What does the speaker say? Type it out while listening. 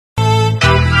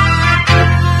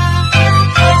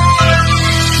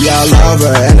Yeah, I love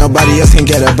her, and nobody else can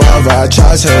get above her. I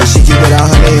trust her, she keep it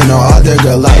 100, and no other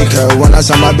girl like her. When I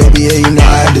saw my baby, yeah, you know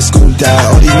I had to scoop that.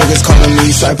 All these niggas calling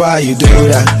me sniper, how you do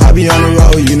that? I be on the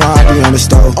road, you know I be on the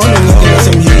stove. Only looking at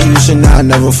some heat, you should not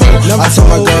never fold. I told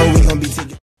my girl we gon' be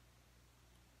together.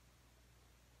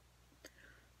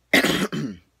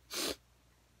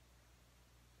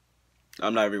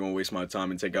 I'm not even gonna waste my time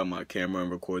and take out my camera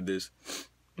and record this.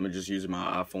 I'm gonna just use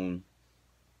my iPhone.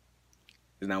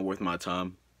 It's not worth my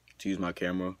time to use my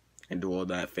camera and do all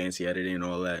that fancy editing and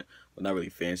all that. Well, not really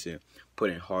fancy. Put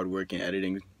in hard work in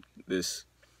editing this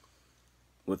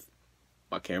with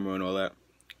my camera and all that.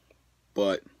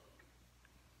 But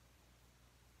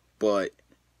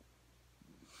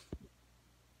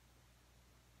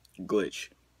Glitch,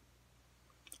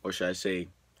 or should I say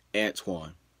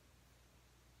Antoinne,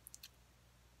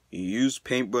 you used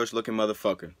paintbrush looking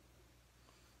motherfucker.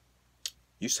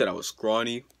 You said I was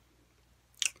scrawny.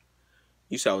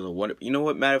 You said I was a wonder. You know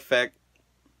what? Matter of fact,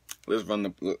 let's run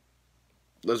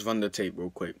the tape real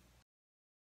quick.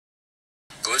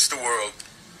 Glitch the world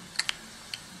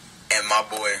and my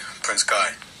boy Prince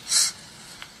Kai.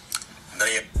 None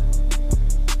of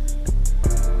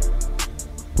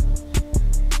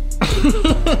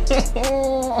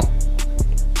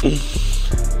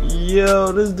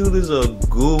Yo, this dude is a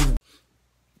goof.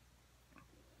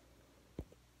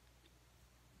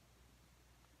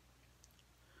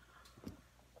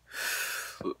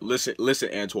 Listen,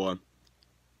 Antoinne.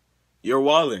 You're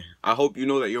wildin'. I hope you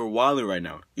know that you're wildin' right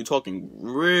now. You're talking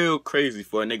real crazy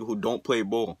for a nigga who don't play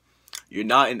ball. You're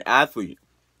not an athlete.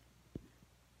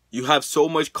 You have so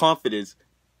much confidence,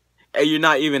 and you're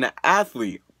not even an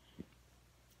athlete.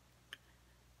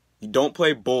 You don't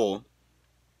play ball.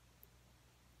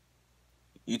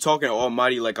 You talking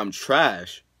almighty like I'm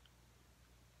trash.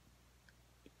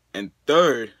 And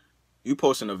third, you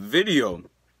posting a video.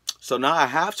 So now I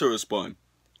have to respond.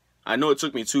 I know it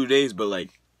took me 2 days, but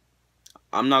like,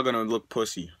 I'm not gonna look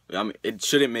pussy. It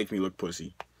shouldn't make me look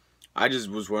pussy. I just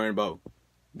was worried about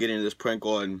getting this prank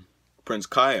on Prince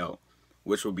Kai out,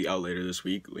 which will be out later this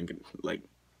week. Link, like,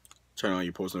 turn on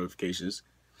your post notifications.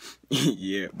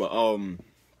 Yeah, but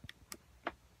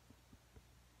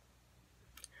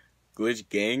Glitch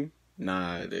gang,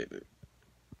 nah.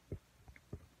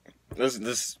 Let's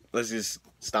just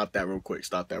stop that real quick.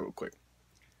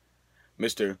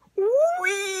 Mr.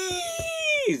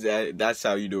 Wee, that's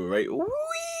how you do it, right? Wee,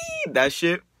 that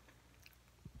shit.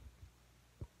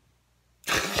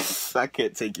 I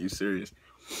can't take you serious.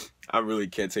 I really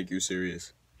can't take you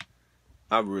serious.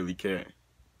 I really can't.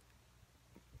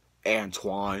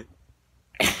 Antoinne,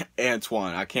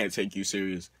 I can't take you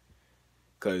serious.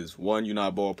 Cause one, you're not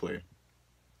a ball player.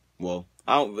 Well,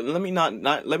 let me not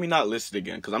list it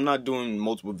again, cause I'm not doing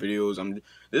multiple videos.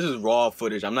 This is raw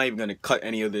footage. I'm not even gonna cut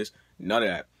any of this. None of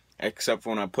that, except for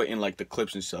when I put in like the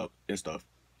clips and stuff.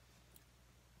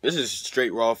 This is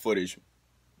straight raw footage.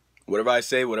 Whatever I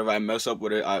say, whatever I mess up,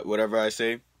 whatever I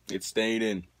say, it's staying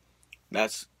in.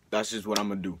 That's just what I'm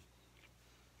gonna do.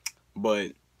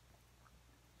 But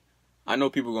I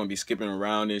know people are gonna be skipping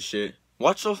around and shit.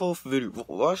 Watch the whole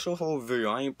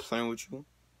video. I ain't playing with you.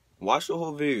 Watch the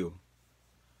whole video.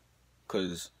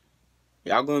 Cause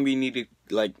y'all gonna be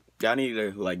y'all need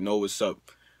to know what's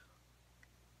up.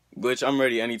 Glitch, I'm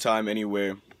ready anytime,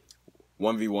 anywhere.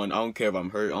 1v1. I don't care if I'm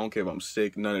hurt. I don't care if I'm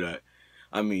sick. None of that.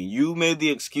 I mean, you made the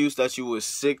excuse that you was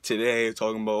sick today,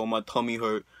 talking about, oh, my tummy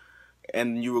hurt,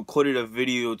 and you recorded a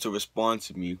video to respond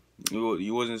to me.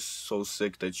 You wasn't so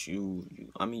sick that you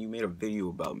made a video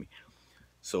about me.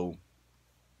 So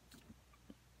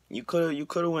you could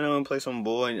have went out and played some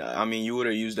ball, and I mean, you would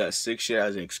have used that sick shit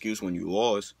as an excuse when you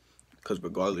lost, because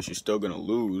regardless, you're still gonna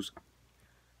lose.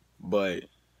 But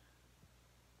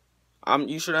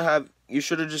you should have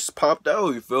just popped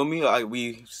out. You feel me?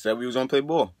 We said we was gonna play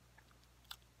ball.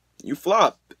 You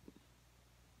flopped.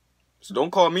 So don't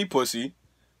call me pussy.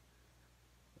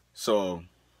 So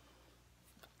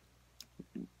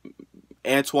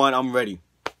Antoinne, I'm ready.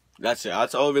 That's it.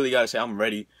 That's all I really gotta say. I'm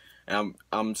ready, and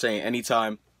I'm saying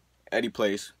anytime, any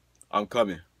place, I'm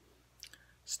coming.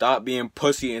 Stop being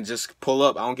pussy and just pull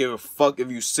up. I don't give a fuck if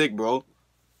you sick, bro.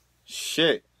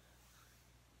 Shit.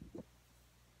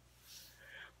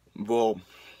 Well,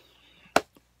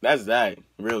 that's that,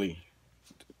 really.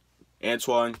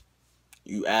 Antoinne,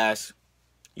 you ass.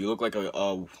 You look like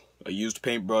a used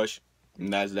paintbrush,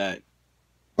 and that's that.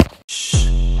 Shh.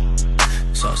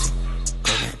 Saucy.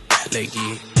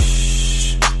 Leggy.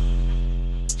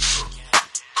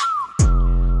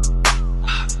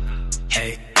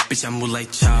 Hey, bitch, I move like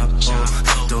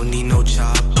Chapo. Don't need no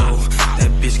Chapo.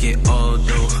 That bitch get old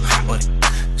though.